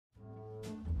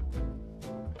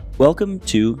Welcome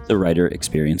to the Writer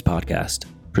Experience Podcast,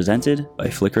 presented by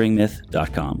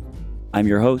FlickeringMyth.com. I'm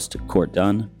your host, Court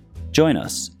Dunn. Join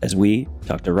us as we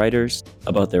talk to writers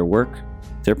about their work,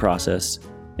 their process,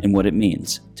 and what it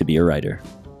means to be a writer.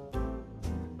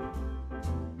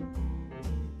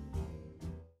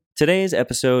 Today's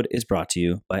episode is brought to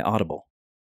you by Audible.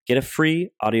 Get a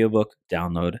free audiobook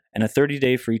download and a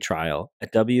 30-day free trial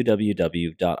at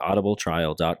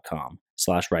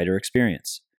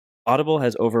www.audibletrial.com/writerexperience. Audible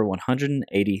has over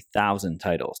 180,000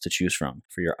 titles to choose from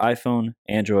for your iPhone,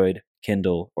 Android,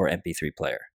 Kindle, or MP3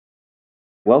 player.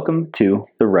 Welcome to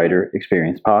the Writer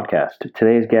Experience Podcast.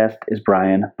 Today's guest is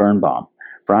Brian Birnbaum.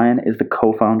 Brian is the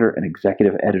co-founder and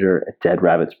executive editor at Dead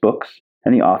Rabbits Books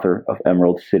and the author of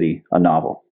Emerald City, a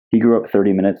novel. He grew up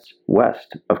 30 minutes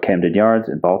west of Camden Yards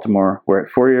in Baltimore, where at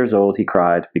 4 years old he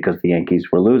cried because the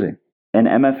Yankees were losing. An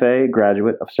MFA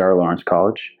graduate of Sarah Lawrence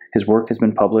College, his work has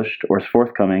been published or is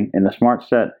forthcoming in The Smart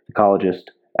Set, The Ecologist,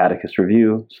 Atticus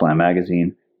Review, Slam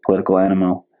Magazine, Political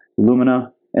Animal,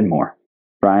 Lumina, and more.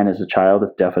 Brian is a child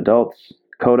of deaf adults,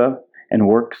 CODA, and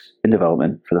works in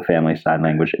development for the Family Sign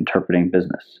Language Interpreting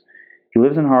business. He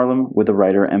lives in Harlem with the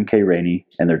writer M.K. Rainey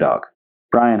and their dog.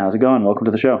 Brian, how's it going? Welcome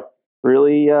to the show.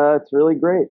 It's really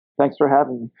great. Thanks for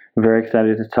having me. I'm very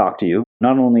excited to talk to you.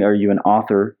 Not only are you an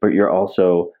author, but you're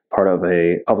also part of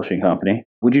a publishing company.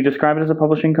 Would you describe it as a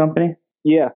publishing company?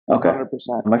 Yeah, okay.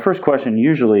 100%. My first question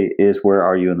usually is, where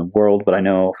are you in the world? But I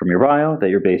know from your bio that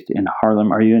you're based in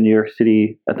Harlem. Are you in New York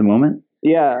City at the moment?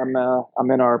 Yeah,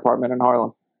 I'm in our apartment in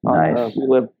Harlem. Nice. We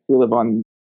live on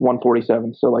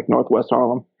 147, so like Northwest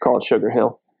Harlem. Call it Sugar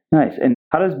Hill. Nice. And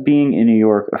how does being in New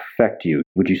York affect you?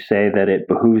 Would you say that it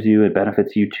behooves you, it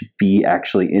benefits you to be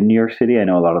actually in New York City? I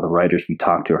know a lot of the writers we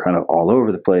talk to are kind of all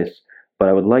over the place, but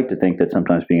I would like to think that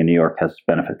sometimes being in New York has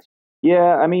benefits.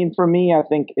 Yeah, I mean, for me, I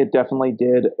think it definitely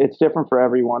did. It's different for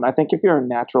everyone. I think if you're a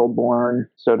natural born,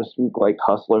 so to speak, like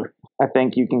hustler, I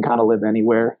think you can kind of live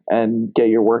anywhere and get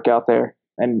your work out there.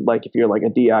 And like if you're like a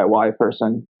DIY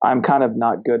person, I'm kind of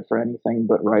not good for anything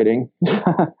but writing.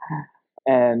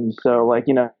 And so like,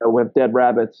 with Dead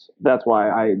Rabbits, that's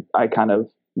why I kind of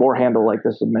more handle like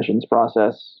the submissions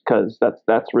process, because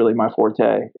that's really my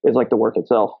forte, is like the work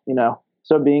itself,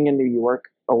 So being in New York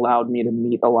allowed me to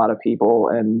meet a lot of people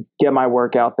and get my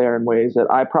work out there in ways that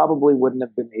I probably wouldn't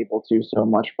have been able to so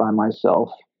much by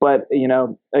myself. But,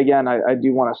 again, I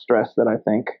do want to stress that I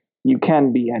think you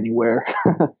can be anywhere.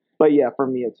 But yeah, for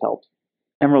me, it's helped.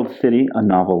 Emerald City, a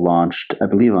novel launched, I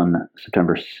believe, on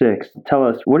September 6th. Tell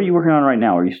us, what are you working on right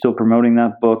now? Are you still promoting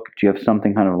that book? Do you have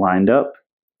something kind of lined up?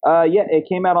 Yeah, it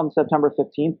came out on September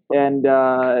 15th. And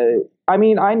I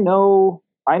mean, I know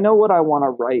what I want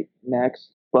to write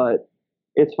next, but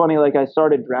it's funny, like I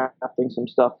started drafting some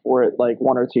stuff for it like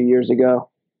 1 or 2 years ago,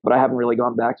 but I haven't really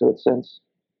gone back to it since.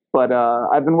 But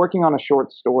I've been working on a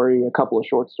couple of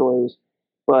short stories,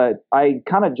 but I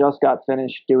kind of just got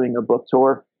finished doing a book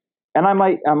tour. And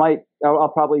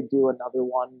I'll probably do another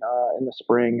one in the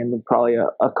spring, and probably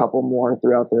a couple more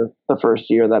throughout the first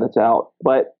year that it's out.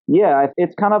 But yeah,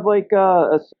 it's kind of like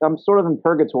I'm sort of in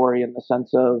purgatory in the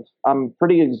sense of I'm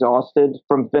pretty exhausted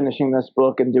from finishing this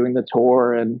book and doing the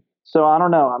tour. And so I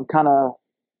don't know, I'm kind of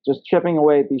just chipping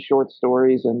away at these short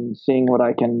stories and seeing what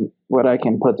I can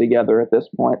put together at this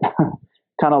point,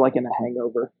 kind of like in a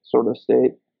hangover sort of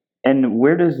state. And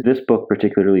where does this book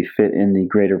particularly fit in the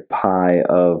greater pie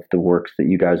of the works that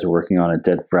you guys are working on at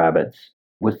Dead Rabbits?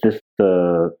 Was this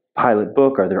the pilot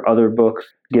book? Are there other books?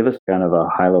 Give us kind of a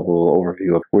high-level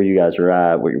overview of where you guys are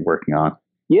at, what you're working on.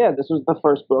 Yeah, this was the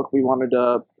first book. We wanted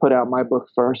to put out my book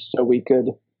first so we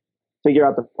could figure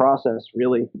out the process,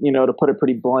 really, to put it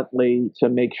pretty bluntly, to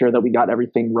make sure that we got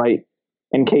everything right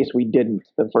in case we didn't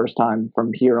the first time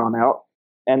from here on out.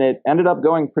 And it ended up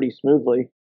going pretty smoothly.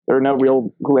 There are no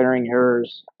real glaring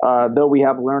errors, though we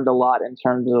have learned a lot in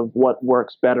terms of what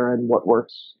works better and what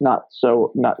works not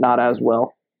as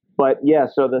well. But yeah,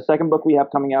 so the second book we have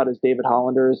coming out is David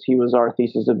Hollander's. He was our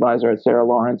thesis advisor at Sarah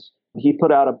Lawrence. He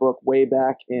put out a book way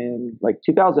back in like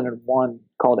 2001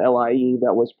 called LIE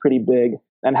that was pretty big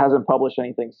and hasn't published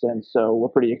anything since. So we're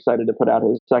pretty excited to put out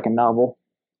his second novel,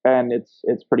 and it's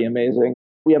pretty amazing.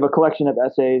 We have a collection of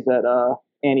essays that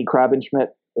Annie Krabenschmidt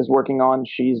is working on.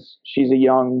 She's a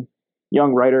young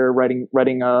writer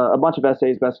writing a bunch of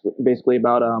essays basically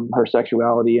about her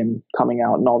sexuality and coming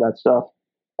out and all that stuff.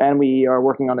 And we are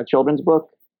working on a children's book,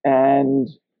 and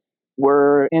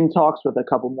we're in talks with a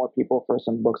couple more people for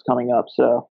some books coming up.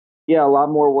 So yeah, a lot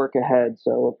more work ahead.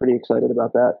 So we're pretty excited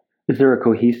about that. Is there a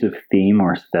cohesive theme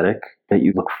or aesthetic that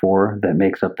you look for that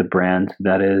makes up the brand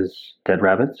that is Dead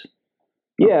Rabbits?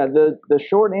 Yeah, the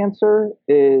short answer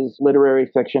is literary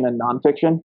fiction and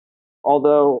nonfiction.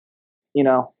 Although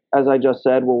as I just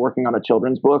said, we're working on a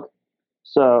children's book.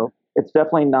 So it's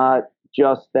definitely not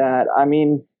just that. I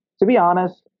mean, to be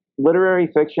honest, literary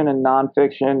fiction and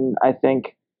nonfiction, I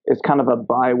think, is kind of a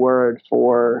byword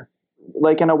for,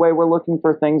 like, in a way, we're looking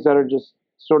for things that are just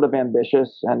sort of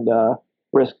ambitious and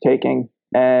risk taking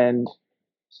and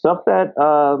stuff that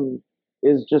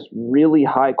is just really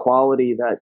high quality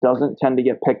that doesn't tend to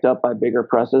get picked up by bigger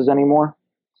presses anymore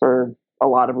for a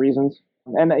lot of reasons.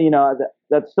 And,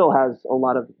 that still has a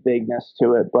lot of vagueness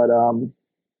to it, but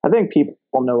I think people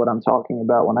know what I'm talking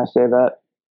about when I say that.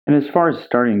 And as far as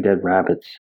starting Dead Rabbits,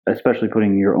 especially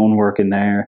putting your own work in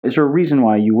there, is there a reason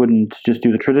why you wouldn't just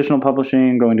do the traditional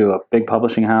publishing, going to a big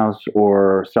publishing house,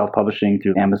 or self-publishing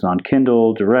through Amazon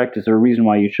Kindle Direct? Is there a reason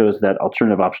why you chose that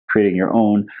alternative option, creating your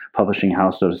own publishing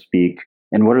house, so to speak?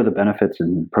 And what are the benefits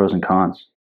and pros and cons?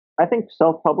 I think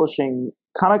self-publishing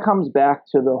kind of comes back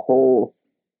to the whole,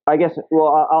 I guess,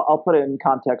 well, I'll put it in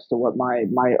context to what my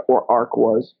arc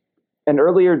was. An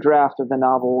earlier draft of the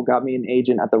novel got me an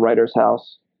agent at the writer's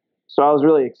house. So I was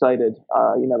really excited.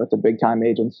 That's a big time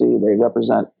agency. They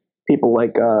represent people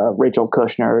like Rachel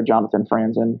Kushner, Jonathan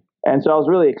Franzen. And so I was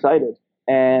really excited.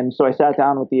 And so I sat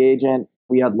down with the agent.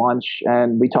 We had lunch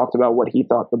and we talked about what he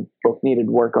thought the book needed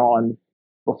work on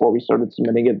before we started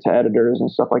submitting it to editors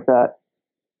and stuff like that.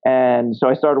 And so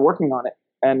I started working on it.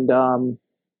 And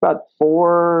about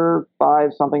 4, 5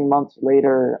 something months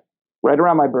later, right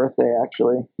around my birthday,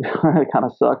 actually, it kind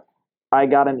of sucked, I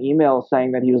got an email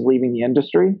saying that he was leaving the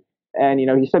industry. And,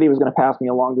 he said he was going to pass me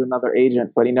along to another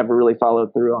agent, but he never really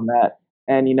followed through on that.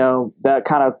 And, that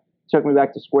kind of took me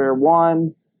back to square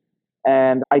one.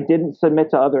 And I didn't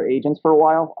submit to other agents for a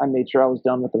while. I made sure I was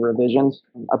done with the revisions.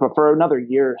 I prefer another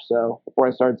year or so before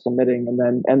I started submitting.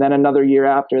 And then another year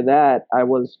after that, I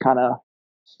was kind of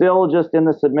still just in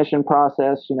the submission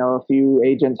process. A few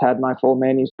agents had my full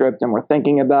manuscript and were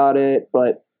thinking about it.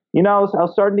 But, I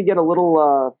was starting to get a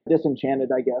little disenchanted,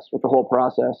 I guess, with the whole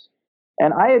process.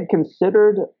 And I had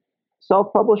considered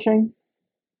self-publishing,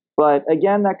 but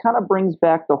again, that kind of brings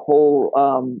back the whole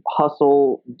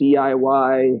hustle,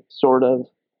 DIY sort of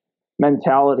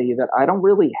mentality that I don't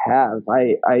really have.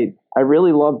 I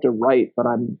really love to write, but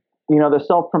the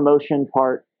self-promotion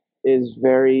part is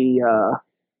very,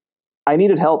 I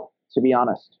needed help, to be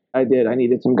honest. I did. I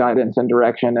needed some guidance and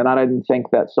direction, and I didn't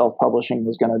think that self-publishing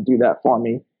was going to do that for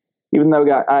me, even though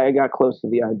I got close to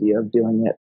the idea of doing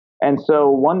it. And so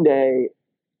one day,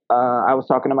 I was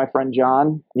talking to my friend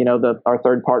John, our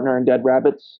third partner in Dead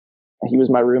Rabbits. He was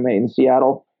my roommate in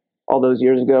Seattle all those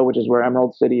years ago, which is where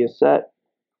Emerald City is set.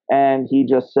 And he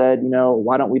just said,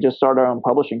 why don't we just start our own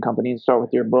publishing company and start with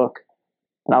your book?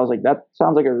 And I was like, that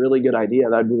sounds like a really good idea.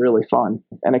 That'd be really fun.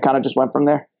 And it kind of just went from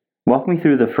there. Walk me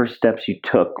through the first steps you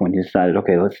took when you decided,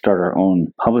 okay, let's start our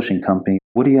own publishing company.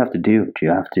 What do you have to do? Do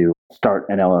you have to start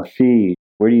an LLC?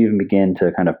 Where do you even begin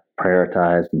to kind of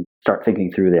prioritize and start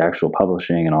thinking through the actual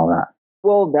publishing and all that?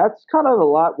 Well, that's kind of a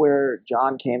lot where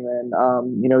John came in.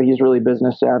 He's really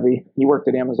business savvy. He worked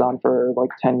at Amazon for like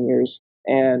 10 years.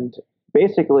 And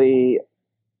basically,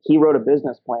 he wrote a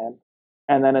business plan.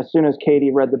 And then as soon as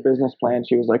Katie read the business plan,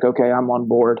 she was like, okay, I'm on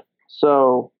board.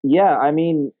 So, yeah,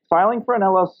 filing for an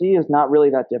LLC is not really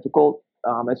that difficult.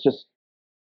 It's just,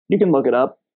 you can look it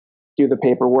up, do the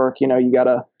paperwork. You got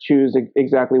to choose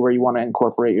exactly where you want to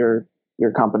incorporate your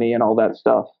company and all that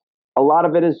stuff. A lot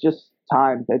of it is just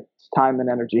time. It's time and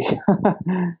energy.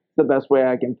 The best way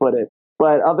I can put it.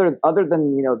 But other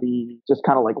than, the just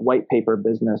kind of like white paper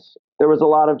business, there was a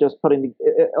lot of just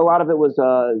a lot of it was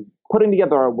putting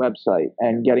together our website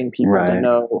and getting people to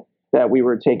know that we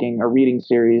were taking a reading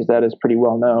series that is pretty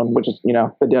well known, which is,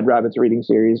 the Dead Rabbits reading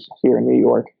series here in New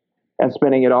York, and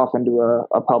spinning it off into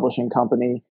a publishing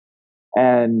company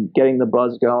and getting the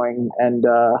buzz going. And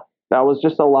that was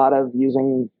just a lot of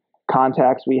using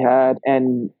contacts we had,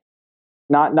 and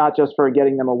not just for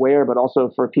getting them aware, but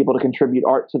also for people to contribute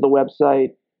art to the website,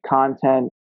 content.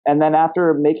 And then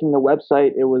after making the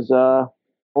website, it was a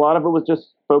lot of it was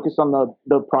just focused on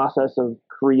the process of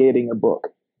creating a book.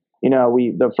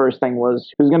 The first thing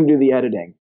was, who's going to do the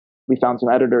editing? We found some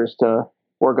editors to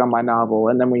work on my novel,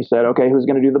 and then we said, okay, who's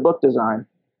going to do the book design?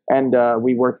 And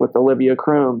we worked with Olivia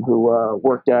Kroom, who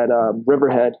worked at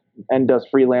Riverhead and does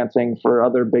freelancing for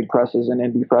other big presses and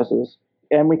indie presses.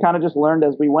 And we kind of just learned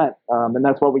as we went. And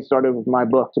that's what we started with my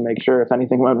book, to make sure if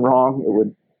anything went wrong, it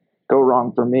would go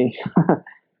wrong for me.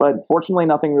 But fortunately,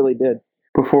 nothing really did.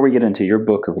 Before we get into your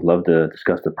book, I would love to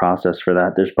discuss the process for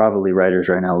that. There's probably writers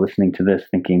right now listening to this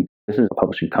thinking, this is a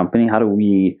publishing company. How do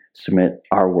we submit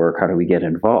our work? How do we get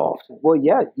involved? Well,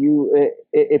 yeah,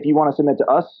 if you want to submit to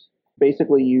us,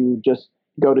 basically you just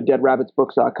go to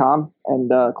deadrabbitsbooks.com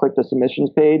and click the submissions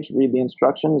page, read the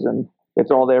instructions, and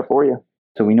it's all there for you.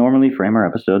 So we normally frame our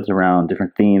episodes around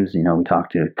different themes. We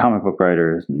talk to comic book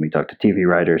writers and we talk to TV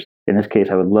writers. In this case,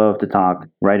 I would love to talk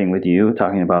writing with you,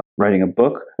 talking about writing a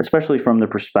book, especially from the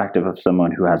perspective of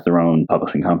someone who has their own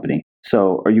publishing company.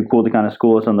 So are you cool to kind of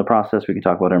school us on the process? We can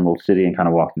talk about Emerald City and kind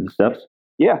of walk through the steps.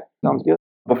 Yeah, sounds good.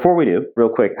 Before we do, real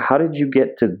quick, how did you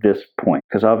get to this point?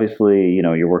 Because obviously,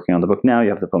 you're working on the book now, you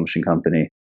have the publishing company.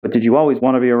 But did you always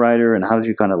want to be a writer, and how did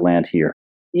you kind of land here?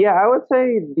 Yeah, I would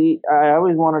say I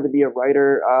always wanted to be a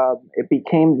writer. It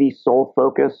became the sole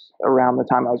focus around the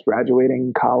time I was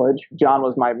graduating college. John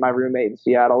was my roommate in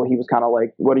Seattle. He was kind of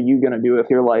like, what are you going to do with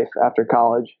your life after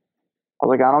college? I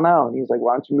was like, I don't know. And he's like,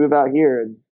 why don't you move out here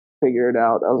and figure it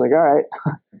out? I was like, all right.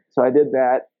 So I did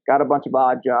that, got a bunch of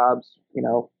odd jobs,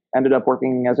 ended up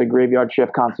working as a graveyard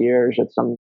shift concierge at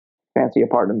some fancy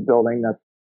apartment building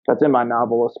that's in my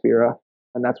novel, Aspira.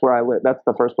 And that's where I live. That's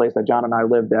the first place that John and I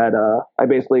lived at. I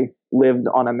basically lived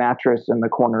on a mattress in the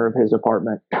corner of his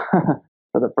apartment for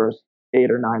the first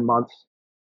 8 or 9 months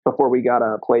before we got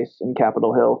a place in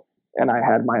Capitol Hill and I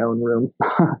had my own room.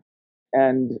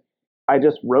 And I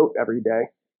just wrote every day.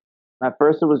 At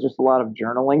first, it was just a lot of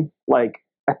journaling. Like,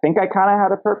 I think I kind of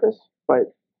had a purpose,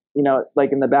 but,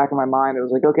 like in the back of my mind, it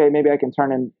was like, okay, maybe I can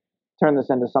turn this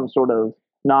into some sort of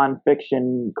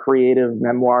nonfiction, creative,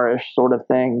 memoirish sort of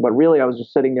thing. But really, I was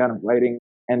just sitting down and writing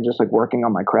and just like working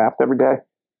on my craft every day.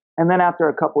 And then after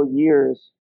a couple of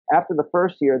years, after the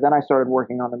first year, then I started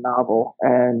working on the novel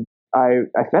and I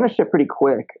finished it pretty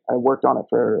quick. I worked on it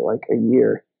for like a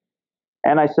year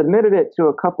and I submitted it to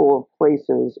a couple of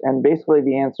places. And basically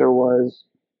the answer was,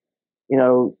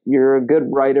 you're a good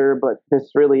writer, but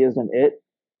this really isn't it.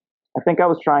 I think I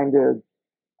was trying to,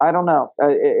 I don't know.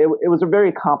 It was a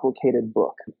very complicated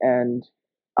book, and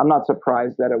I'm not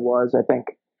surprised that it was. I think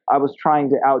I was trying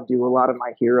to outdo a lot of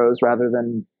my heroes rather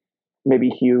than maybe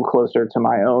hew closer to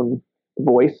my own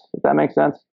voice, if that makes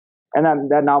sense. And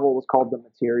that novel was called The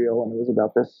Material, and it was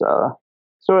about this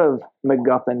sort of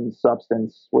MacGuffin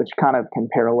substance, which kind of can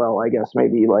parallel, I guess,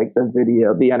 maybe like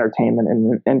the entertainment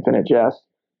in Infinite Jest.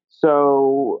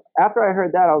 So after I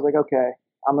heard that, I was like, okay,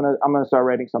 I'm gonna start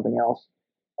writing something else.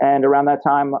 And around that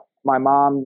time, my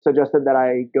mom suggested that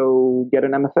I go get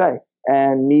an MFA.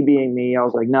 And me being me, I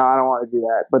was like, no, I don't want to do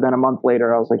that. But then a month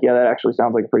later, I was like, yeah, that actually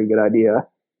sounds like a pretty good idea.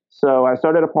 So I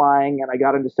started applying and I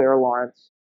got into Sarah Lawrence.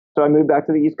 So I moved back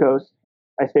to the East Coast.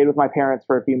 I stayed with my parents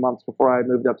for a few months before I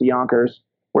moved up to Yonkers,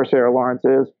 where Sarah Lawrence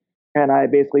is. And I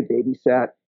basically babysat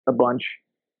a bunch,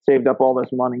 saved up all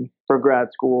this money for grad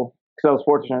school. Because I was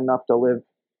fortunate enough to live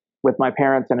with my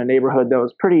parents in a neighborhood that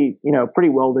was pretty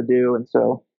well to do. And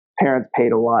so parents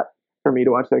paid a lot for me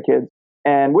to watch their kids,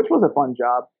 and which was a fun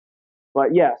job.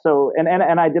 But yeah, so and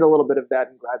I did a little bit of that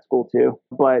in grad school too.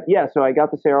 But yeah, so I got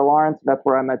to Sarah Lawrence. That's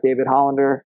where I met David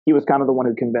Hollander. He was kind of the one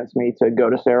who convinced me to go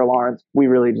to Sarah Lawrence. We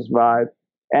really just vibed.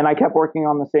 And I kept working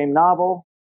on the same novel.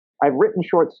 I've written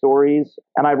short stories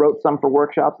and I wrote some for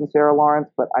workshops in Sarah Lawrence,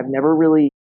 but it's never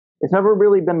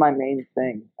really been my main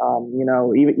thing.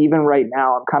 Even right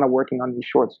now, I'm kind of working on these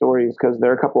short stories because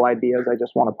there are a couple ideas I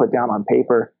just want to put down on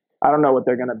paper. I don't know what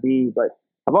they're going to be, but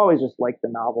I've always just liked the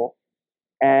novel.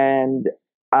 And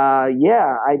at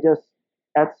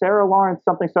Sarah Lawrence,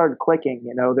 something started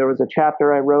clicking. There was a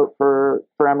chapter I wrote for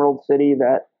Emerald City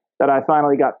that I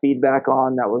finally got feedback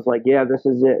on that was like, yeah, this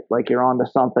is it. Like, you're onto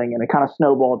something. And it kind of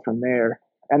snowballed from there.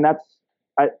 And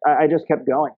I just kept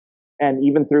going. And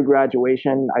even through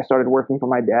graduation, I started working for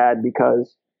my dad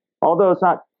because although it's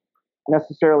not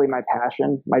necessarily my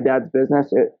passion, my dad's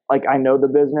business, I know the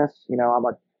business,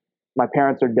 my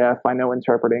parents are deaf. I know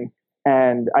interpreting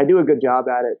and I do a good job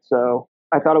at it. So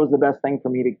I thought it was the best thing for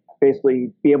me to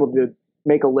basically be able to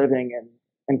make a living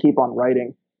and keep on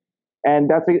writing. And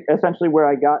that's essentially where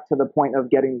I got to the point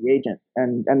of getting the agent.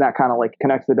 And that kind of like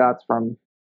connects the dots from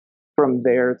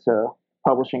there to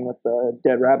publishing with the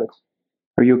Dead Rabbits.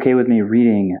 Are you okay with me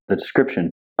reading the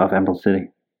description of Emerald City?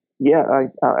 Yeah,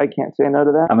 I can't say no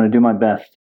to that. I'm going to do my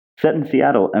best. Set in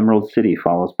Seattle, Emerald City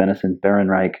follows Benison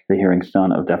Berenreich, the hearing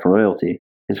son of deaf royalty.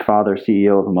 His father,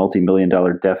 CEO of a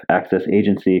multi-million-dollar deaf access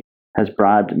agency, has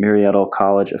bribed Myriadol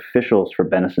College officials for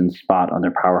Benison's spot on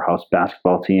their powerhouse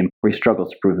basketball team, where he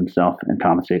struggles to prove himself and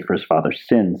compensate for his father's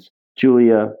sins.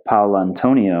 Julia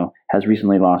Paulantonio has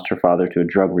recently lost her father to a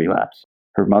drug relapse.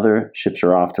 Her mother ships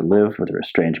her off to live with her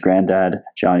estranged granddad,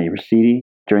 Johnny Ricidi,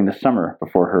 during the summer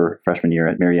before her freshman year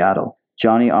at Myriadol.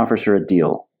 Johnny offers her a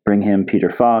deal. Bring him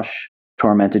Peter Foch,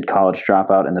 tormented college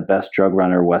dropout and the best drug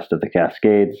runner west of the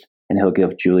Cascades, and he'll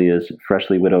give Julia's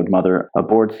freshly widowed mother a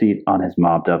board seat on his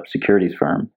mobbed-up securities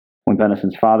firm. When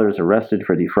Benison's father is arrested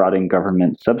for defrauding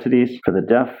government subsidies for the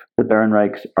deaf, the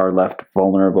Bärenreichs are left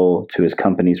vulnerable to his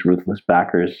company's ruthless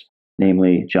backers,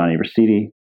 namely Johnny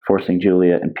Rossetti, forcing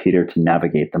Julia and Peter to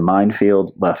navigate the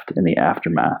minefield left in the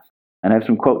aftermath. And I have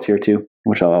some quotes here too,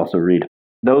 which I'll also read.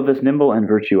 Though this nimble and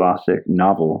virtuosic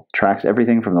novel tracks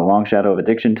everything from the long shadow of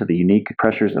addiction to the unique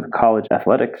pressures of college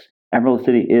athletics, Emerald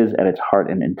City is at its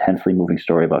heart an intensely moving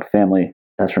story about family.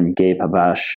 That's from Gabe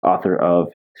Habash, author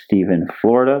of Stephen,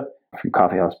 Florida, from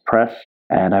Coffeehouse Press.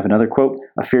 And I have another quote,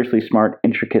 a fiercely smart,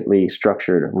 intricately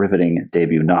structured, riveting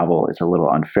debut novel. It's a little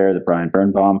unfair that Brian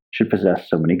Birnbaum should possess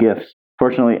so many gifts.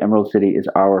 Fortunately, Emerald City is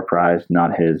our prize,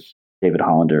 not his. David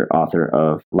Hollander, author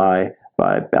of Lie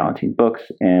by Ballantine Books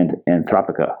and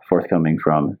Anthropica, forthcoming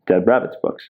from Dead Rabbits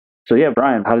Books. So yeah,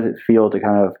 Brian, how does it feel to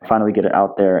kind of finally get it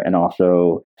out there and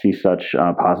also see such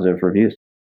positive reviews?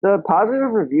 The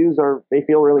positive reviews they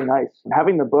feel really nice.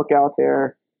 Having the book out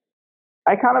there,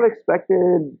 I kind of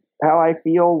expected how I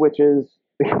feel, which is,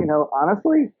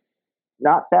 honestly,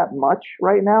 not that much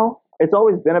right now. It's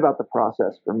always been about the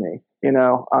process for me.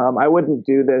 I wouldn't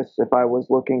do this if I was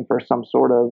looking for some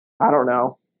sort of,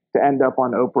 to end up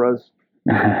on Oprah's.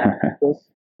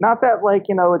 Not that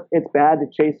it's bad to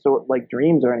chase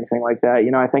dreams or anything like that.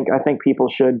 I think people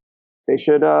should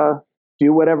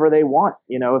do whatever they want.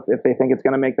 If they think it's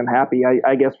going to make them happy.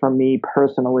 I guess for me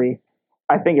personally,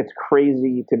 I think it's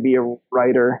crazy to be a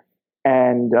writer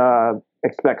and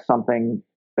expect something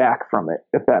back from it,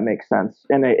 if that makes sense,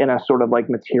 in a sort of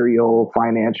material,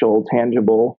 financial,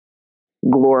 tangible,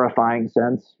 glorifying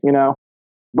sense,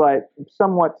 But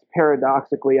somewhat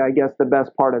paradoxically, I guess the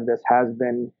best part of this has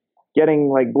been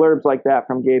getting blurbs like that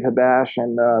from Gabe Habash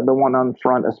and the one on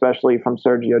front, especially from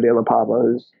Sergio de la Pava,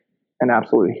 who's an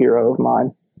absolute hero of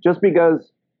mine, just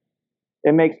because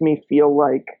it makes me feel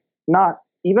like not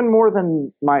even more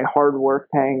than my hard work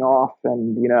paying off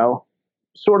and,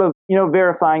 sort of,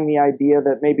 verifying the idea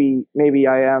that maybe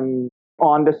I am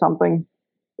onto something.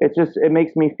 It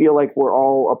makes me feel like we're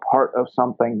all a part of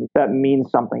something that means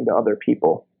something to other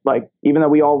people. Even though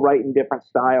we all write in different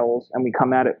styles and we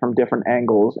come at it from different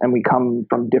angles and we come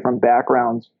from different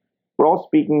backgrounds, we're all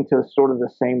speaking to sort of the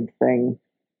same thing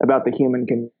about the human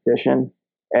condition.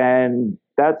 And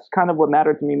that's kind of what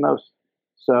mattered to me most.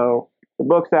 So the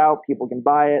book's out, people can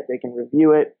buy it, they can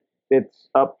review it. It's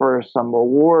up for some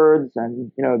awards,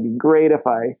 and, it'd be great if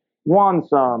I won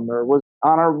some or was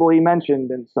honorably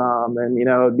mentioned in some, and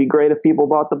it'd be great if people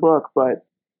bought the book. But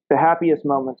the happiest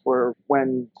moments were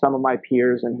when some of my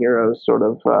peers and heroes sort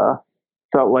of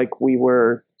felt like we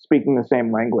were speaking the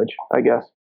same language, I guess.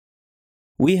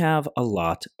 We have a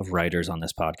lot of writers on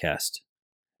this podcast.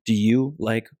 Do you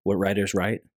like what writers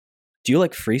write? Do you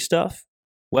like free stuff?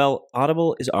 Well,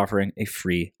 Audible is offering a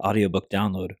free audiobook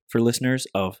download for listeners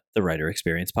of the Writer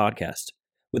Experience podcast,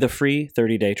 with a free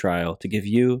 30-day trial to give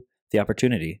you the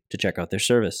opportunity to check out their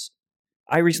service.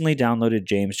 I recently downloaded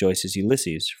James Joyce's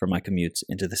Ulysses for my commutes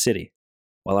into the city,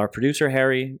 while our producer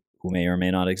Harry, who may or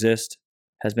may not exist,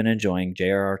 has been enjoying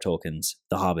J.R.R. Tolkien's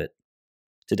The Hobbit.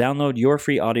 To download your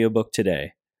free audiobook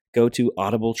today, go to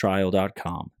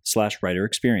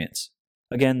audibletrial.com/writerexperience.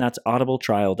 Again, that's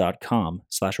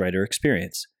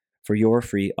audibletrial.com/writerexperience for your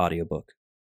free audiobook.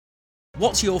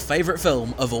 What's your favourite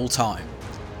film of all time?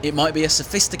 It might be a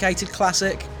sophisticated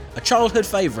classic, a childhood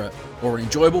favourite, or an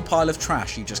enjoyable pile of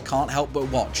trash you just can't help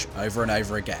but watch over and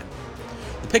over again.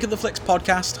 The Pick of the Flicks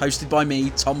podcast, hosted by me,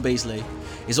 Tom Beasley,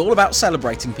 is all about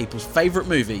celebrating people's favourite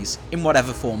movies in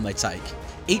whatever form they take.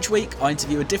 Each week, I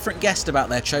interview a different guest about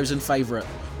their chosen favourite,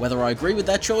 whether I agree with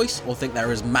their choice or think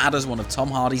they're as mad as one of Tom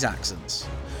Hardy's accents.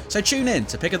 So tune in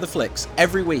to Pick of the Flicks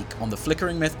every week on the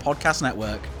Flickering Myth Podcast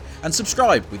Network and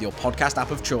subscribe with your podcast app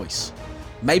of choice.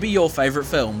 Maybe your favourite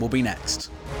film will be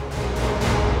next.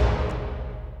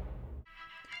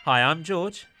 Hi, I'm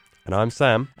George. And I'm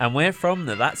Sam. And we're from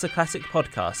the That's a Classic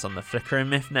podcast on the Flickering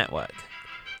Myth Network.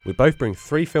 We both bring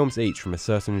 3 films each from a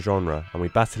certain genre, and we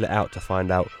battle it out to find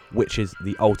out which is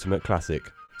the ultimate classic.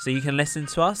 So you can listen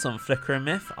to us on Flickering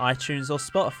Myth, iTunes or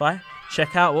Spotify.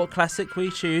 Check out what classic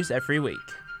we choose every week.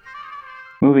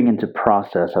 Moving into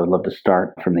process, I would love to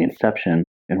start from the inception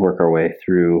and work our way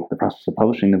through the process of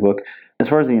publishing the book. As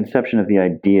far as the inception of the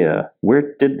idea,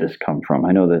 where did this come from?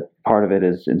 I know that part of it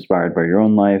is inspired by your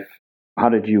own life. How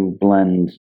did you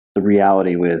blend the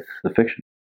reality with the fiction?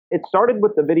 It started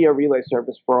with the video relay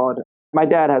service fraud. My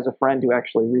dad has a friend who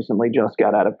actually recently just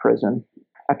got out of prison.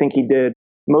 I think he did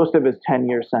most of his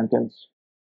 10-year sentence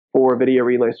for video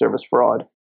relay service fraud.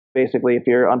 Basically, if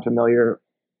you're unfamiliar,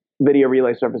 video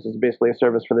relay service is basically a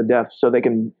service for the deaf, so they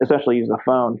can essentially use the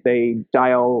phone. They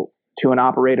dial to an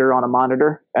operator on a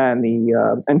monitor, and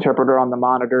the interpreter on the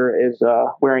monitor is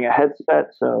wearing a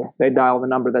headset, so they dial the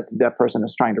number that the deaf person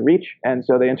is trying to reach, and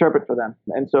so they interpret for them.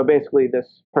 And so basically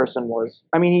this person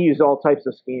he used all types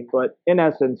of schemes, but in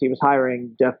essence, he was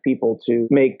hiring deaf people to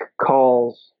make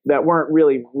calls that weren't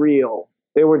really real.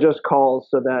 They were just calls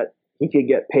so that he could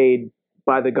get paid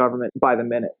by the government by the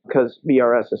minute, because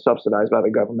VRS is subsidized by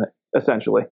the government,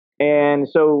 essentially. And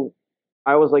so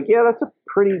I was like, yeah, that's a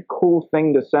pretty cool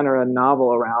thing to center a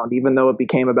novel around, even though it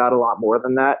became about a lot more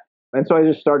than that. And so I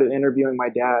just started interviewing my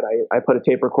dad. I put a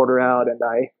tape recorder out and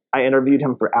I interviewed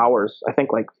him for hours. I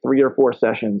think like 3 or 4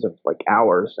 sessions of like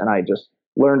hours. And I just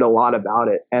learned a lot about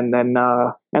it. And then,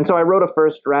 and so I wrote a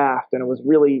first draft, and it was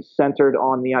really centered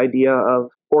on the idea of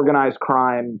organized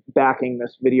crime backing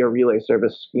this video relay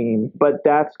service scheme. But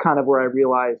that's kind of where I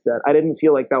realized that I didn't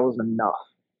feel like that was enough.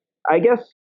 I guess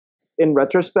in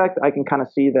retrospect, I can kind of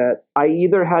see that I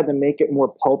either had to make it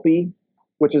more pulpy,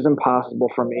 which is impossible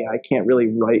for me. I can't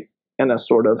really write in a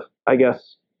sort of, I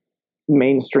guess,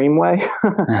 mainstream way.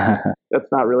 That's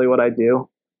not really what I do.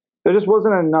 There just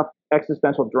wasn't enough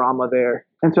existential drama there.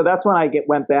 And so that's when I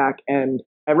went back and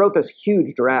I wrote this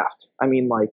huge draft. I mean,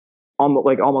 like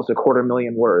almost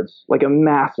 250,000 words, like a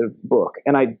massive book.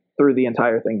 And I threw the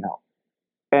entire thing out.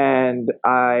 And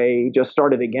I just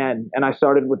started again. And I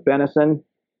started with Benison.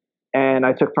 And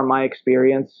I took from my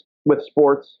experience with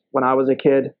sports when I was a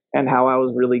kid and how I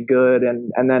was really good.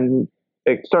 And then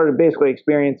it started basically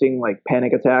experiencing like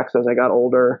panic attacks as I got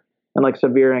older, and like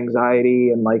severe anxiety,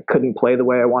 and like couldn't play the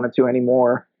way I wanted to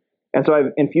anymore. And so I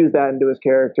infused that into his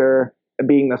character,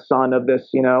 being the son of this,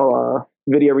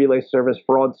 video relay service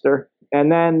fraudster.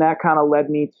 And then that kind of led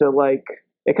me to like,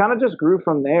 it kind of just grew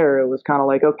from there. It was kind of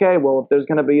like, okay, well, if there's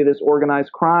going to be this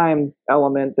organized crime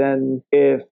element, then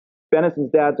if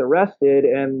Benison's dad's arrested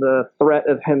and the threat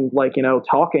of him,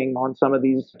 talking on some of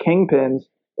these kingpins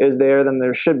is there, then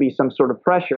there should be some sort of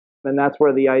pressure. And that's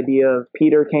where the idea of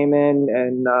Peter came in,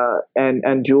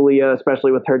 and Julia,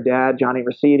 especially with her dad, Johnny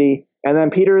Rossetti. And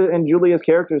then Peter and Julia's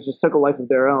characters just took a life of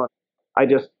their own. I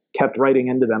just kept writing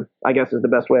into them, I guess is the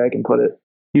best way I can put it.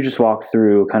 You just walked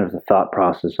through kind of the thought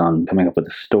process on coming up with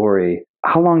the story.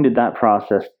 How long did that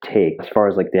process take as far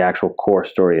as like the actual core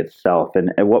story itself?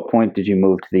 And at what point did you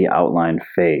move to the outline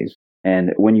phase?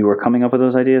 And when you were coming up with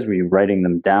those ideas, were you writing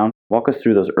them down? Walk us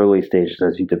through those early stages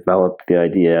as you developed the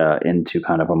idea into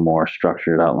kind of a more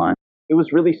structured outline. It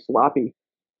was really sloppy.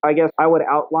 I guess I would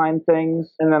outline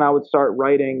things and then I would start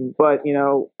writing. But,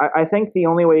 I think the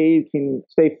only way you can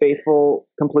stay faithful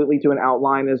completely to an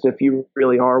outline is if you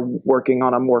really are working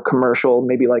on a more commercial,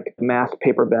 maybe like mass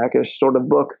paperbackish sort of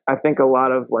book. I think a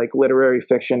lot of like literary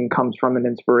fiction comes from an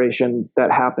inspiration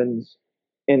that happens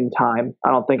in time.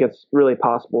 I don't think it's really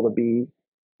possible to be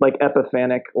like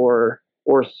epiphanic or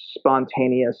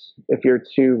spontaneous if you're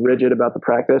too rigid about the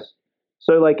practice.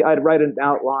 So like I'd write an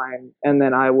outline and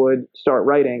then I would start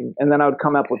writing, and then I would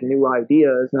come up with new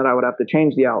ideas, and then I would have to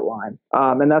change the outline.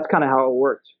 And that's kind of how it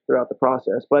worked throughout the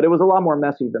process. But it was a lot more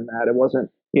messy than that. It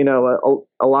wasn't,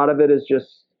 a lot of it is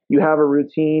just you have a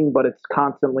routine, but it's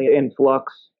constantly in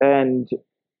flux. And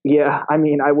yeah, I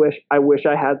mean, I wish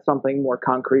I had something more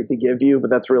concrete to give you,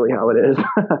 but that's really how it is.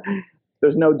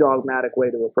 There's no dogmatic way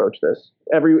to approach this.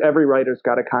 Every writer's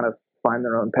got to kind of find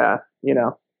their own path,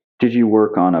 Did you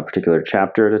work on a particular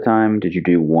chapter at a time? Did you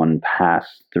do one pass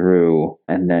through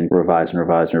and then revise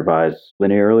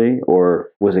linearly,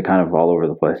 or was it kind of all over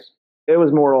the place? It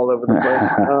was more all over the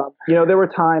place. There were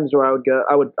times where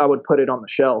I would put it on the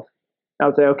shelf. I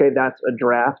would say, okay, that's a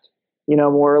draft,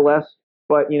 more or less.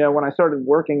 But when I started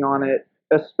working on it,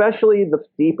 especially the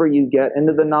deeper you get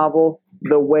into the novel,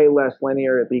 the way less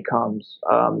linear it becomes.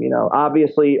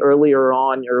 Obviously earlier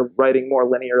on, you're writing more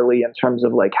linearly in terms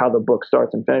of like how the book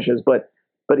starts and finishes. But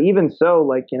even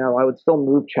so, I would still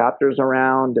move chapters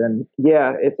around, and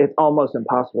yeah, it's almost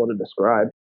impossible to describe.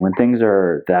 When things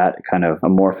are that kind of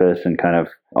amorphous and kind of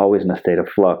always in a state of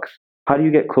flux, how do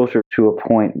you get closer to a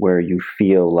point where you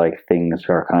feel like things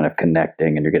are kind of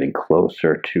connecting and you're getting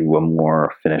closer to a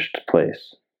more finished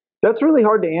place? That's really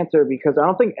hard to answer because I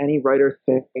don't think any writer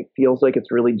feels like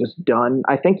it's really just done.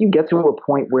 I think you get to a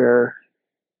point where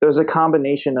there's a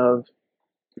combination of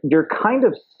you're kind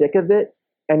of sick of it,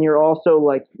 and you're also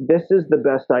like, this is the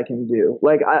best I can do.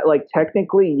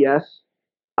 Technically, yes,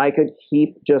 I could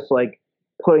keep just like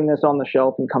putting this on the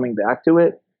shelf and coming back to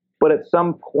it. But at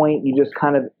some point, you just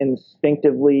kind of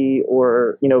instinctively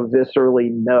or, viscerally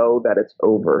know that it's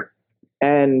over.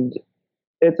 And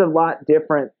it's a lot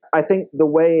different. I think the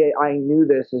way I knew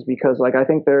this is because, I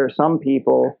think there are some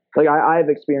people, I've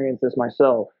experienced this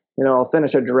myself. I'll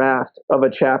finish a draft of a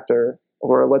chapter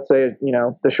or let's say,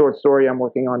 the short story I'm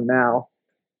working on now,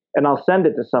 and I'll send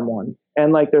it to someone.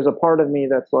 And like, there's a part of me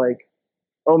that's like,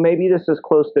 oh, maybe this is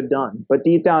close to done. But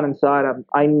deep down inside,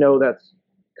 I know that's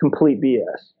complete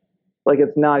BS. Like,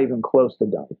 it's not even close to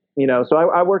done. So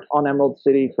I worked on Emerald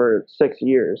City for 6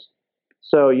 years.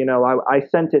 So, I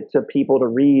sent it to people to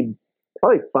read,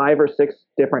 probably 5 or 6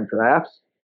 different drafts.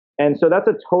 And so that's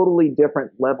a totally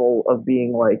different level of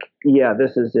being like, yeah,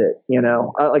 this is it.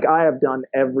 Like, I have done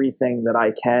everything that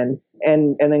I can.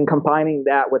 And then combining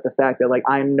that with the fact that like,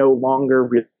 I'm no longer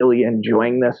really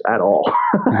enjoying this at all.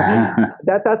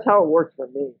 That's how it works for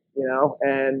me,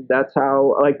 and that's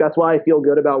why I feel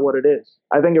good about what it is.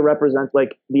 I think it represents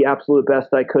like the absolute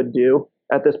best I could do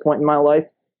at this point in my life.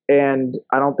 And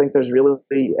I don't think there's really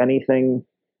anything,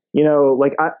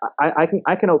 like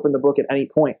I can open the book at any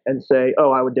point and say,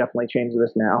 oh, I would definitely change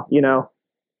this now,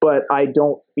 but I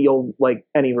don't feel like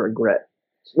any regret.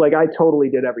 Like, I totally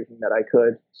did everything that I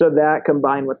could. So that,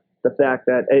 combined with the fact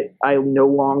that I no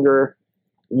longer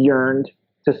yearned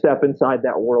to step inside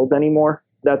that world anymore,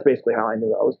 that's basically how I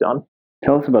knew I was done.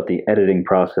 Tell us about the editing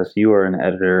process. You are an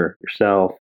editor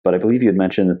yourself, but I believe you had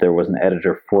mentioned that there was an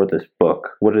editor for this book.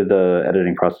 What did the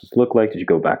editing process look like? Did you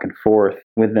go back and forth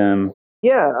with them?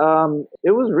 Yeah,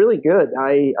 it was really good.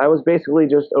 I was basically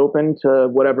just open to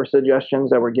whatever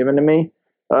suggestions that were given to me.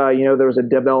 There was a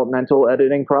developmental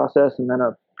editing process and then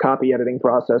a copy editing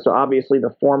process. So obviously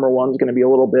the former one's going to be a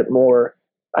little bit more,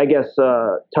 I guess,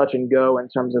 touch and go in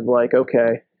terms of like,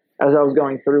 okay, as I was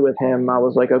going through with him, I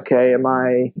was like, okay, am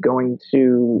I going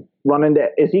to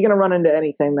is he going to run into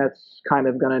anything that's kind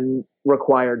of going to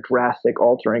require drastic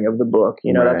altering of the book?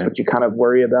 Right. That's what you kind of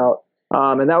worry about.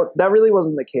 And that really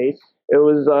wasn't the case. It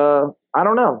was, I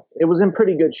don't know, it was in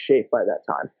pretty good shape by that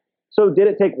time. So did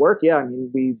it take work? Yeah, I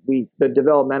mean, the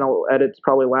developmental edits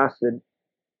probably lasted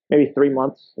maybe 3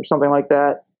 months or something like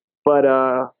that.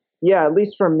 But yeah, at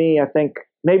least for me, I think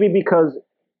maybe because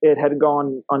it had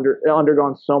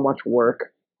undergone so much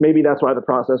work, maybe that's why the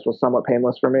process was somewhat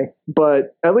painless for me.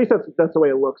 But at least that's the way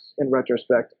it looks in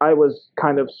retrospect. I was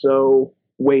kind of so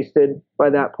wasted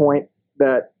by that point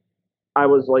that I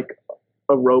was like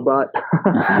a robot.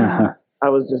 I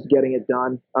was just getting it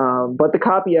done. But the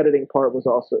copy editing part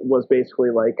was basically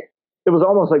like, it was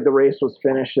almost like the race was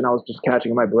finished and I was just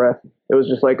catching my breath. It was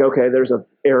just like, okay, there's an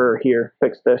error here,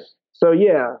 fix this. So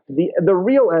yeah, the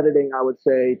real editing, I would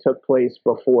say, took place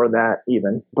before that,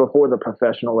 even before the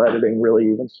professional editing really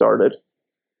even started.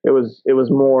 It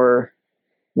was more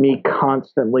me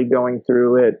constantly going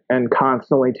through it and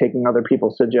constantly taking other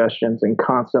people's suggestions and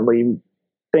constantly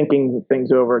thinking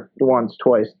things over once,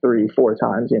 twice, 3, 4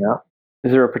 times,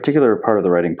 Is there a particular part of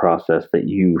the writing process that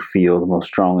you feel the most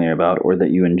strongly about or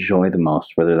that you enjoy the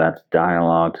most, whether that's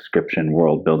dialogue, description,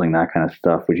 world building, that kind of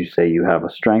stuff? Would you say you have a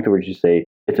strength, or would you say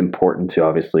it's important to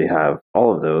obviously have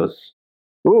all of those?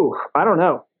 Ooh, I don't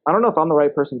know. I don't know if I'm the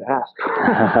right person to ask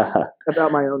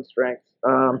about my own strengths.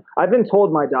 I've been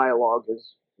told my dialogue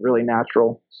is really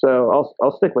natural, so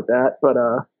I'll stick with that. But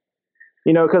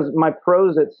because my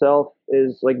prose itself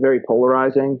is like very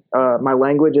polarizing. My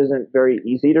language isn't very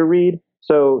easy to read.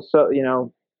 So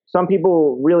some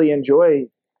people really enjoy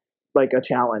like a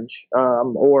challenge,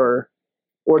 or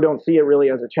don't see it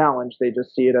really as a challenge. They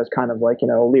just see it as kind of like,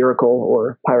 lyrical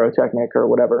or pyrotechnic or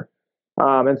whatever.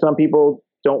 And some people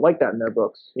don't like that in their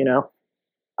books,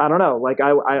 I don't know. Like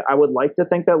I would like to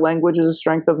think that language is a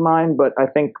strength of mine, but I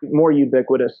think more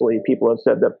ubiquitously people have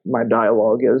said that my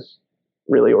dialogue is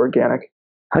really organic.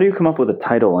 How do you come up with a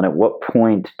title, and at what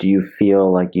point do you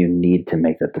feel like you need to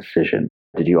make that decision?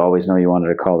 Did you always know you wanted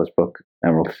to call this book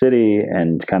Emerald City,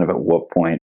 and kind of at what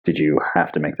point did you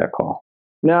have to make that call?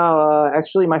 No,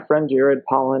 actually my friend Jared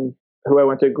Pollan, who I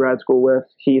went to grad school with,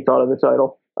 he thought of the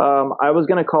title. I was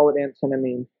going to call it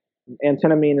Antinomine.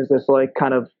 Antinomine is this like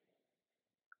kind of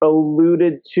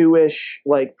alluded to-ish,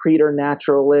 like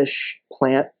preternatural-ish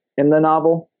plant in the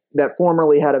novel that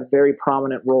formerly had a very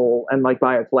prominent role, and like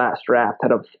by its last draft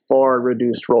had a far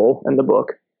reduced role in the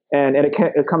book. And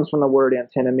it comes from the word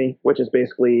antinomy, which is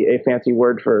basically a fancy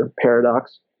word for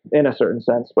paradox in a certain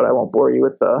sense, but I won't bore you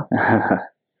with the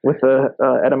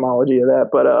etymology of that.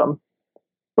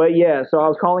 But yeah, so I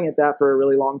was calling it that for a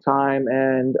really long time,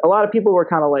 and a lot of people were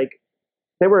kind of like,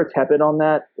 they were tepid on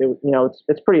that.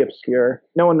 It's pretty obscure.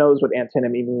 No one knows what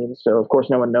antinomy means, so of course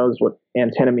no one knows what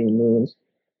antinomy means.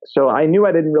 So I knew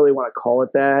I didn't really want to call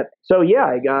it that. So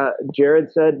yeah,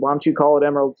 Jared said, why don't you call it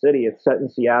Emerald City? It's set in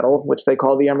Seattle, which they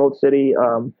call the Emerald City.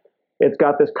 It's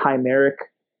got this chimeric,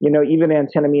 even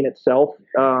antinomine itself,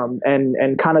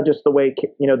 and kind of just the way,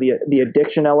 the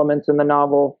addiction elements in the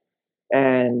novel,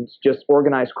 and just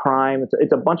organized crime.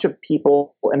 It's a bunch of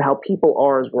people, and how people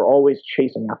are is we're always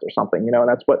chasing after something, and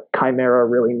that's what chimera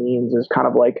really means, is kind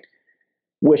of like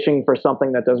wishing for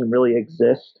something that doesn't really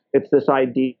exist. It's this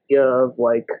idea of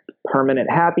like permanent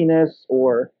happiness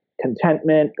or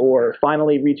contentment or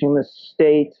finally reaching this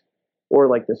state or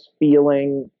like this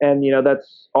feeling. And,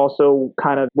 that's also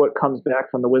kind of what comes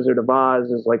back from the Wizard of Oz,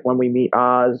 is like when we meet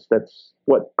Oz, that's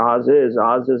what Oz is.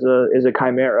 Oz is a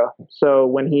chimera. So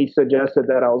when he suggested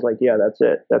that, I was like, yeah, that's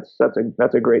it.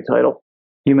 That's a great title.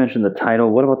 You mentioned the title.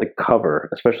 What about the cover?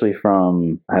 Especially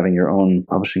from having your own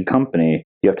publishing company,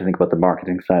 you have to think about the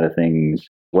marketing side of things.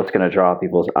 What's going to draw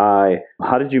people's eye?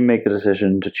 How did you make the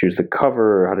decision to choose the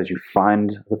cover? How did you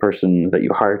find the person that you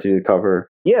hired to do the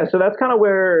cover? Yeah, so that's kind of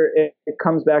where it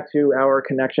comes back to our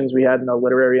connections we had in the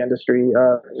literary industry,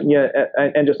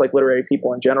 and just like literary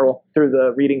people in general through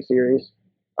the reading series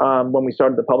when we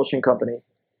started the publishing company.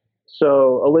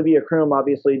 So Olivia Kroom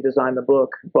obviously designed the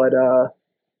book, but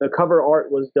the cover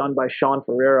art was done by Sean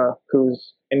Ferreira,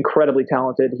 who's incredibly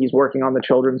talented. He's working on the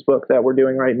children's book that we're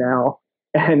doing right now.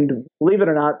 And believe it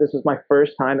or not, this is my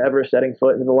first time ever setting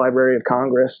foot in the Library of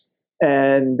Congress.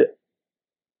 And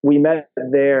we met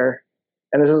there,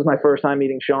 and this was my first time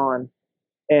meeting Sean.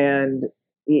 And,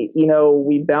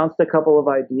 we bounced a couple of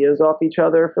ideas off each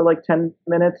other for like 10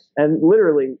 minutes. And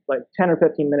literally, like 10 or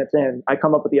 15 minutes in, I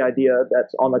come up with the idea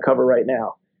that's on the cover right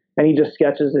now. And he just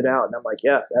sketches it out. And I'm like,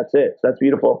 yeah, that's it. That's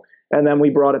beautiful. And then we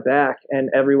brought it back, and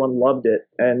everyone loved it.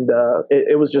 And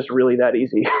it was just really that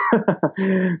easy.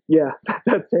 Yeah,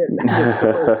 that's it.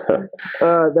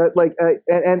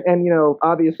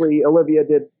 Obviously Olivia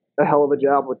did a hell of a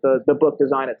job with the book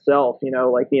design itself.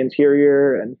 Like the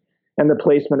interior and the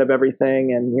placement of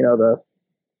everything, and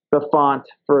the font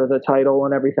for the title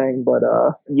and everything. But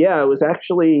it was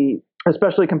actually,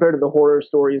 especially compared to the horror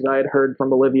stories I had heard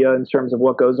from Olivia in terms of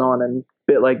what goes on in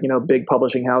big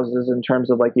publishing houses in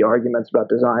terms of like the arguments about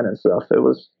design and stuff. It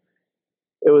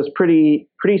was pretty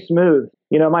smooth.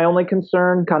 My only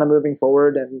concern kind of moving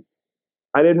forward, and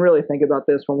I didn't really think about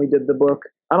this when we did the book.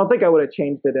 I don't think I would have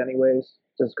changed it anyways,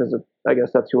 just because I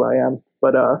guess that's who I am.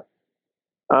 But I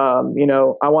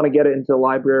want to get it into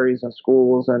libraries and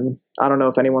schools, and I don't know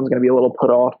if anyone's going to be a little put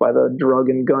off by the drug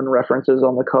and gun references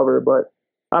on the cover, but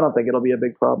I don't think it'll be a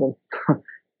big problem.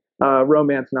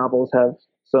 Romance novels have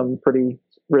some pretty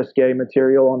risque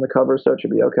material on the cover, so it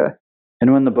should be okay.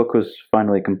 And when the book was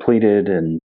finally completed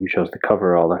and you chose the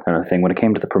cover, all that kind of thing, when it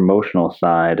came to the promotional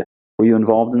side, were you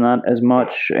involved in that as much?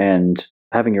 And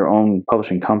having your own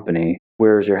publishing company,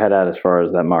 where's your head at as far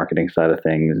as that marketing side of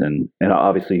things? And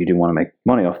obviously you do want to make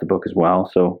money off the book as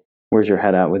well. So where's your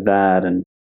head at with that? And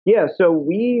yeah, so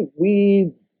we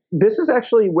this is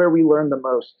actually where we learned the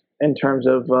most in terms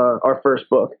of our first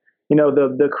book.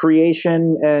 The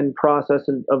creation and process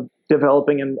of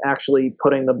developing and actually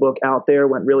putting the book out there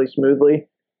went really smoothly.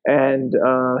 And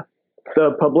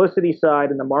the publicity side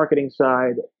and the marketing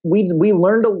side, we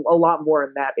learned a lot more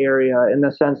in that area, in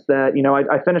the sense that,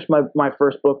 I finished my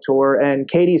first book tour, and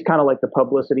Katie's kind of like the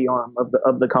publicity arm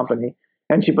of the company.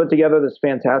 And she put together this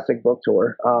fantastic book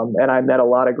tour. And I met a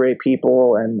lot of great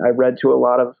people, and I read at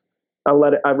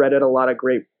a lot of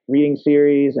great reading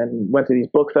series and went to these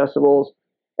book festivals.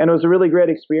 And it was a really great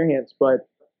experience, but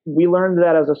we learned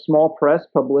that as a small press,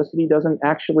 publicity doesn't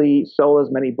actually sell as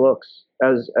many books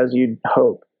as you'd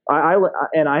hope. I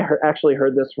actually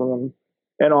heard this from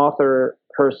an author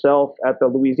herself at the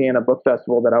Louisiana Book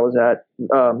Festival that I was at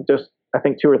just, I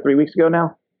think, 2 or 3 weeks ago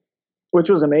now, which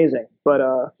was amazing. But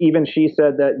even she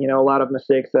said that, a lot of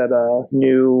mistakes that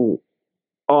new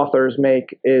authors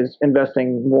make is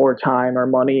investing more time or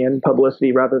money in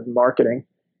publicity rather than marketing.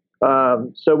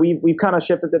 So we've kind of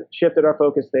shifted our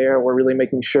focus there. We're really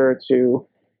making sure to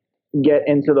get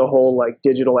into the whole like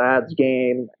digital ads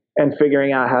game and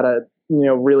figuring out how to,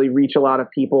 really reach a lot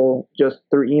of people just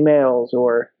through emails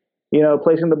or,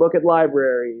 placing the book at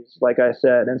libraries, like I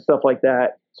said, and stuff like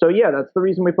that. So yeah, that's the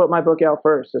reason we put my book out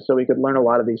first, is so we could learn a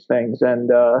lot of these things. And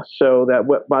so that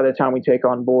by the time we take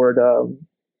on board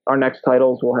our next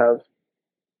titles, we'll have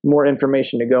more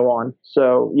information to go on.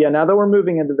 So yeah, now that we're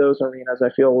moving into those arenas, I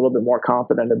feel a little bit more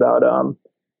confident about,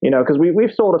 because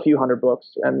we've sold a few hundred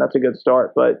books, and that's a good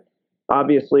start, but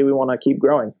obviously we want to keep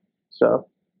growing. So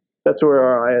that's where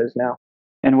our eye is now.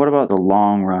 And what about the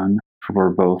long run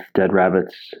for both Dead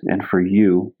Rabbits and for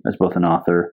you as both an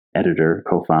author, editor,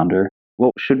 co-founder?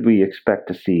 What should we expect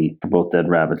to see for both Dead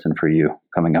Rabbits and for you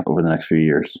coming up over the next few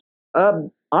years?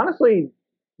 Honestly,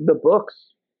 the books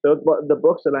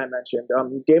that I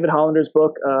mentioned, David Hollander's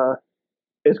book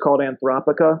is called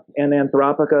Anthropica, and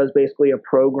Anthropica is basically a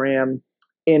program.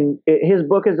 His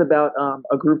book is about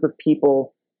a group of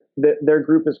people their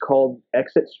group is called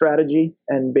Exit Strategy,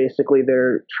 and basically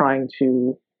they're trying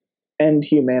to end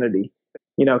humanity.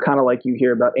 Kind of like you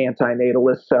hear about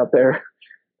anti-natalists out there.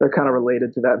 They're kind of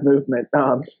related to that movement.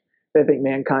 They think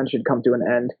mankind should come to an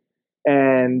end.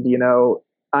 And,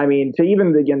 to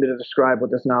even begin to describe what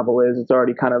this novel is, it's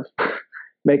already kind of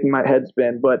making my head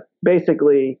spin. But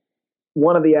basically,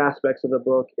 one of the aspects of the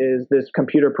book is this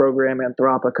computer program,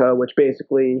 Anthropica, which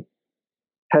basically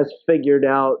has figured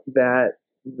out that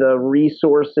the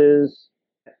resources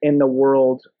in the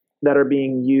world that are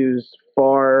being used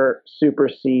far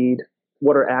supersede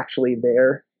what are actually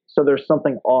there. So there's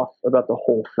something off about the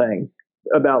whole thing,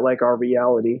 about like our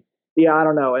reality. Yeah, I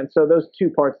don't know. And so those two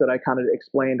parts that I kind of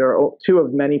explained are two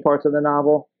of many parts of the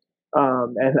novel.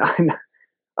 And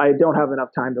I don't have enough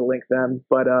time to link them,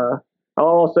 but I'll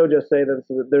also just say that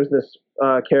there's this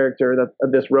character,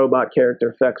 this robot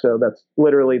character, Fexo, that's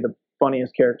literally the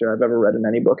funniest character I've ever read in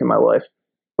any book in my life.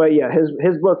 But yeah,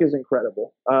 his book is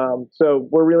incredible. So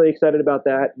we're really excited about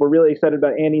that. We're really excited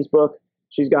about Annie's book.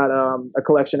 She's got a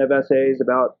collection of essays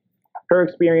about her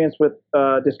experience with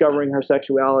discovering her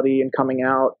sexuality and coming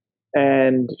out.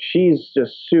 And she's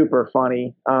just super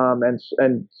funny and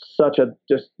such a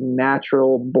just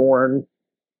natural born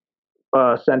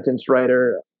sentence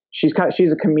writer. She's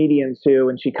a comedian too,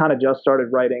 and she kind of just started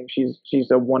writing.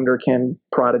 She's a wonderkin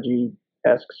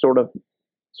prodigy-esque sort of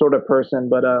person.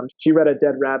 But she read a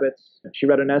Dead Rabbits. She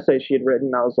read an essay she had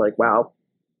written. I was like, wow.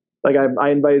 Like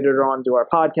I invited her on to our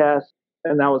podcast,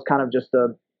 and that was kind of just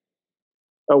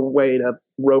a way to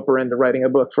rope her into writing a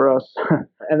book for us.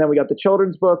 And then we got the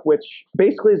children's book, which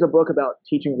basically is a book about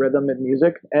teaching rhythm and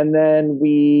music. And then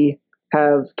we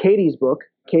have Katie's book.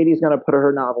 Katie's going to put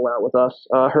her novel out with us.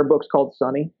 Her book's called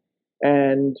Sunny,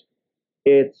 and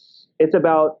it's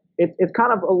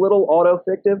kind of a little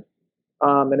auto-fictive,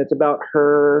 and it's about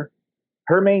her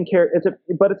main character.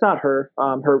 But it's not her.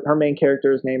 Her main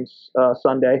character is named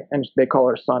Sunday, and they call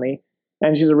her Sunny.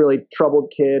 And she's a really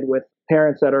troubled kid with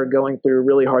parents that are going through a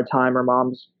really hard time. Her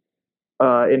mom's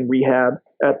in rehab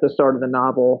at the start of the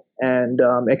novel, and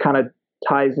it kind of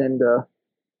ties into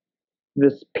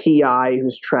this PI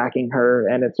who's tracking her,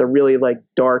 and it's a really like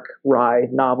dark, wry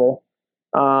novel.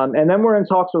 And then we're in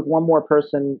talks with one more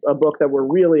person, a book that we're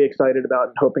really excited about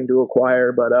and hoping to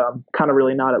acquire, but kind of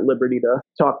really not at liberty to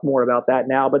talk more about that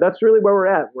now. But that's really where we're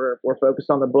at. We're focused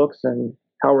on the books and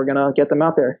how we're gonna get them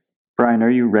out there. Brian,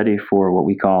 are you ready for what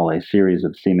we call a series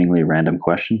of seemingly random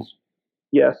questions?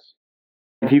 Yes.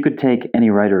 If you could take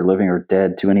any writer, living or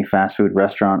dead, to any fast food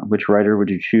restaurant, which writer would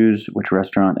you choose, which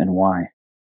restaurant, and why?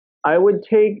 I would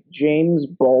take James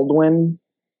Baldwin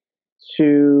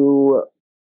to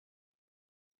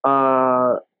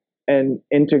an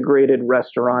integrated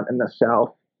restaurant in the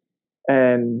South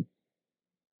and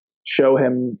show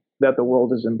him that the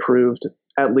world has improved,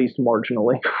 at least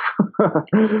marginally.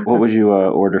 What would you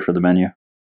order for the menu?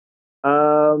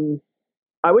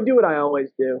 I would do what I always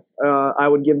do. I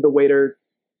would give the waiter.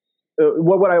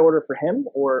 What would I order for him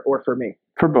or for me?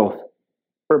 For both.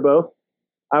 For both.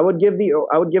 I would give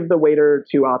the waiter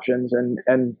two options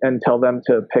and tell them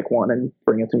to pick one and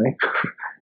bring it to me.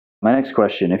 My next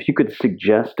question, if you could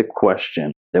suggest a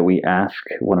question that we ask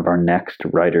one of our next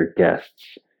writer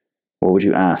guests, what would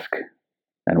you ask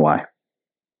and why?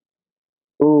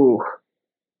 Ooh.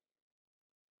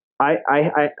 I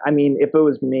mean, if it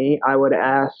was me, I would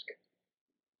ask,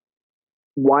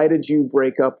 why did you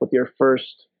break up with your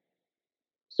first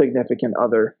significant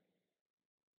other?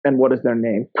 And what is their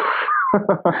name?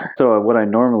 So what I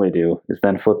normally do is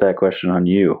then flip that question on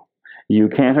you. You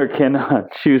can or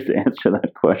cannot choose to answer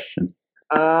that question.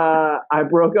 I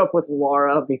broke up with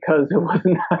Laura because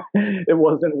it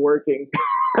wasn't working.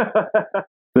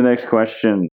 The next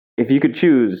question, if you could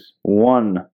choose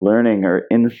one learning or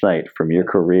insight from your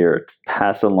career to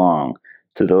pass along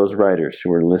to those writers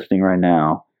who are listening right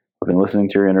now, who have been listening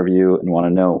to your interview and want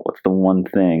to know what's the one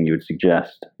thing you would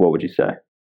suggest, what would you say?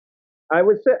 I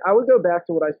would go back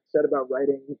to what I said about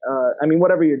writing. I mean,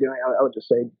 whatever you're doing, I would just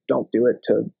say don't do it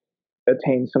to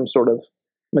attain some sort of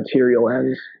material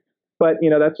ends. But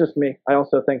that's just me. I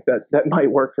also think that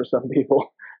might work for some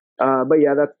people. But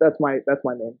yeah, that's my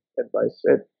main advice.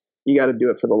 You got to do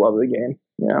it for the love of the game.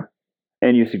 Yeah.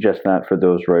 And you suggest that for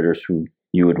those writers who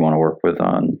you would want to work with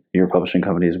on your publishing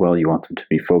company as well. You want them to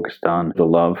be focused on the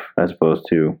love as opposed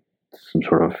to some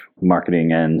sort of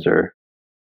marketing ends or.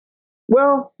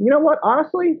 Well, you know what?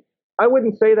 Honestly, I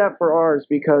wouldn't say that for ours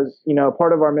because,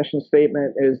 part of our mission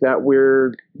statement is that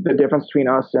the difference between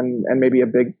us and maybe a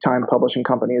big time publishing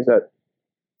company is that,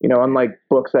 unlike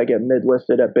books that get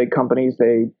mid-listed at big companies,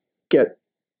 they get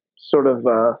sort of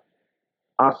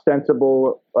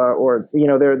ostensible or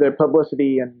their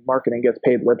publicity and marketing gets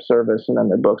paid lip service, and then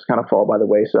their books kind of fall by the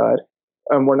wayside.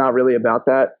 And we're not really about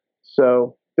that.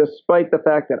 So despite the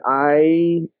fact that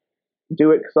I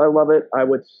do it because I love it, I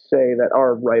would say that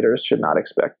our writers should not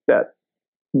expect that.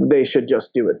 They should just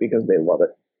do it because they love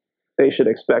it. They should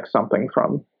expect something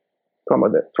from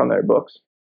their books,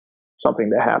 something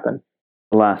to happen.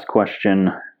 Last question.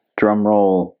 Drum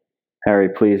roll. Harry,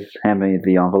 please hand me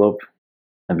the envelope.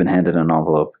 I've been handed an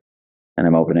envelope, and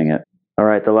I'm opening it. All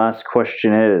right, the last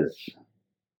question is,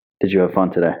 did you have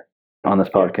fun today on this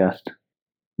podcast?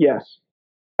 Yes.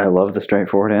 I love the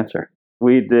straightforward answer.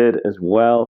 We did as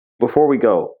well. Before we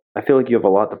go, I feel like you have a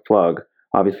lot to plug.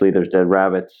 Obviously, there's Dead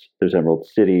Rabbits, there's Emerald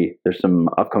City, there's some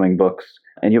upcoming books,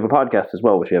 and you have a podcast as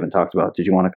well, which you haven't talked about. Did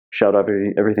you want to shout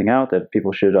everything out that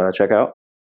people should check out?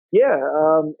 Yeah,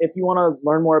 if you want to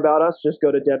learn more about us, just go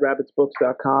to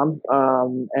deadrabbitsbooks.com.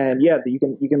 And yeah, you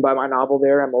can buy my novel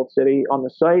there, Emerald City, on the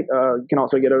site. You can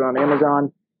also get it on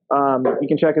Amazon. You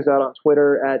can check us out on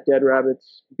Twitter at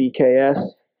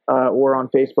DeadRabbitsBKS or on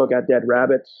Facebook at Dead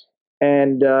Rabbits.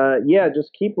 And yeah,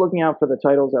 just keep looking out for the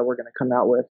titles that we're going to come out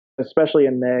with, especially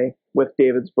in May with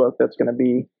David's book. It's going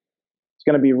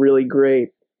to be really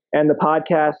great. And the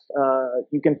podcast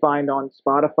you can find on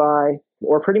Spotify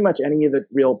or pretty much any of the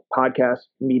real podcast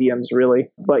mediums,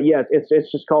 really. But yeah,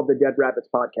 it's just called the Dead Rabbits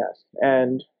Podcast.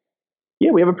 And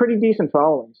yeah, we have a pretty decent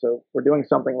following, so we're doing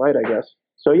something right, I guess.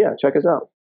 So yeah, check us out.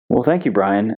 Well, thank you,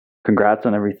 Brian. Congrats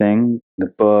on everything, the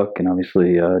book, and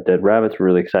obviously Dead Rabbits. We're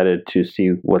really excited to see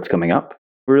what's coming up.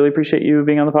 We really appreciate you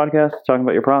being on the podcast, talking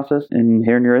about your process, and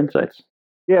hearing your insights.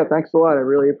 Yeah, thanks a lot. I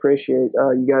really appreciate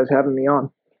you guys having me on.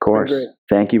 Of course.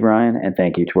 Thank you, Brian, and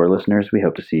thank you to our listeners. We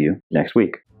hope to see you next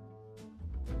week.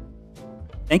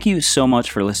 Thank you so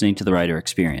much for listening to The Writer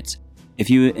Experience. If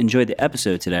you enjoyed the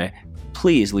episode today,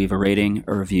 please leave a rating,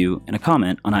 a review, and a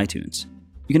comment on iTunes.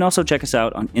 You can also check us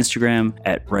out on Instagram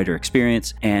at Writer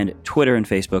Experience and Twitter and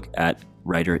Facebook at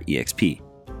WriterEXP.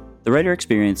 The Writer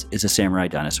Experience is a Samurai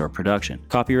Dinosaur production.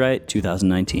 Copyright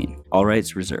 2019. All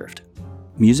rights reserved.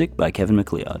 Music by Kevin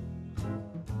MacLeod.